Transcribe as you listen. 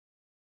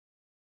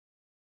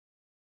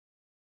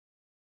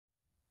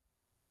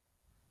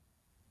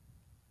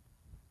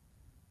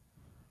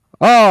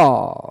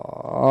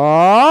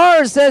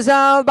Horses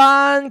out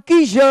by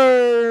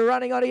Kisher,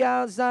 running on the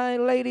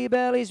outside. Lady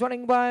Bell is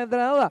running by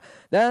Drella,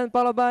 then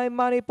followed by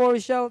Money for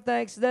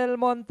Sheltex, Del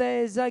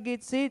Monte,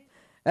 Zagitsit,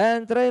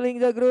 and trailing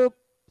the group.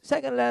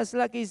 Second last,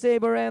 Lucky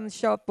Saber and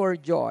Shout for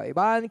Joy.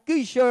 Van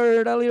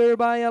Kisher, the leader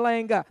by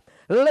Alenga.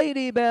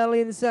 Lady Bell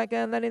in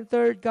second, and in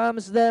third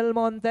comes Del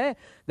Monte,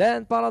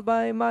 then followed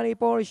by Money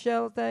for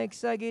Sheltex,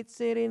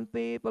 Zagitsit in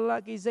people,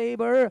 Lucky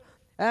Saber.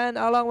 And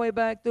a long way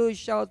back to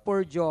Shout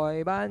for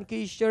Joy. Van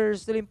Kisher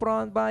still in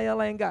front by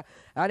Alenga.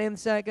 And in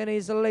second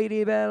is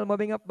Lady Bell.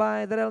 Moving up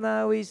by Drell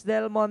now is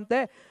Del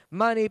Monte.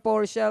 Money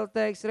for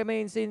Sheltex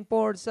remains in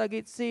fourth.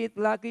 Sagit Seat,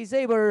 Lucky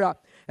Saber. And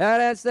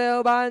that's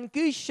Del Van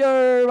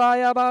Kisher by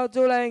about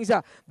 2 lengths.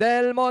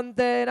 Del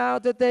Monte now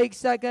to take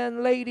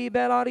second. Lady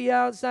Bell on the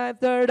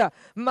outside third.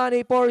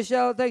 Money for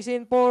Sheltex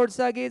in fourth.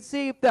 Sagit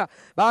Seat. But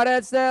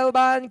that's Del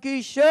Van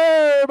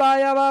Kisher by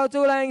about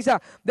 2 lengths.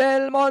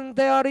 Del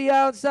Monte on the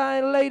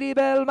outside. Lady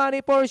Bell, Money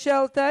for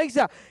Sheltex.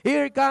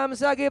 Here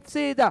comes a gift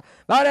seat.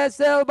 But it's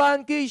still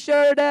Van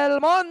Kisher,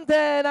 Del Monte.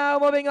 Now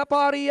moving up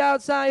on the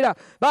outside.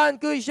 Van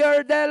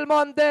Kisher, Del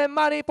Monte,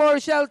 Money for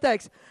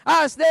Sheltex.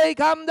 As they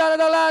come down to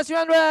the last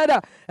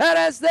 100. And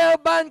it's still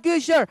Van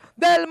Kisher,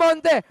 Del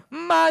Monte,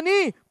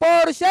 Money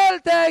for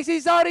Sheltex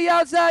is on the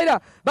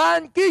outside.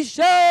 Van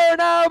Kisher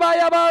now by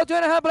about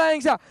 2.5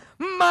 lengths.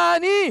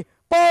 Money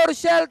for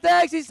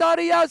Sheltex is on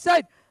the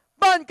outside.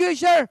 Van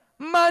Kisher,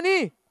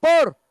 Money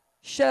for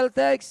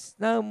Sheltex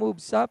now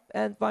moves up,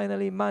 and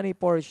finally Money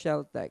for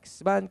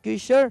Sheltex. Van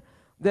Kisher,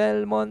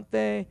 Del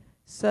Monte,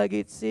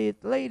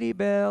 Sagitsit, Lady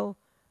Bell,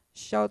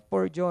 Shout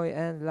for Joy,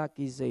 and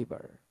Lucky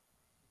Saber.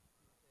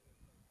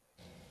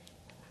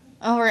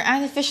 Our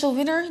unofficial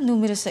winner,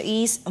 número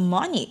 6,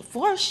 Money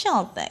for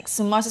Sheltex.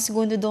 Sumasa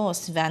segundo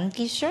 2, Van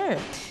Kisher.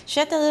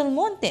 7 Del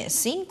Monte,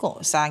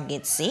 5,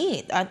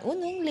 Sagitsit, at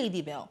 1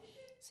 Lady Bell.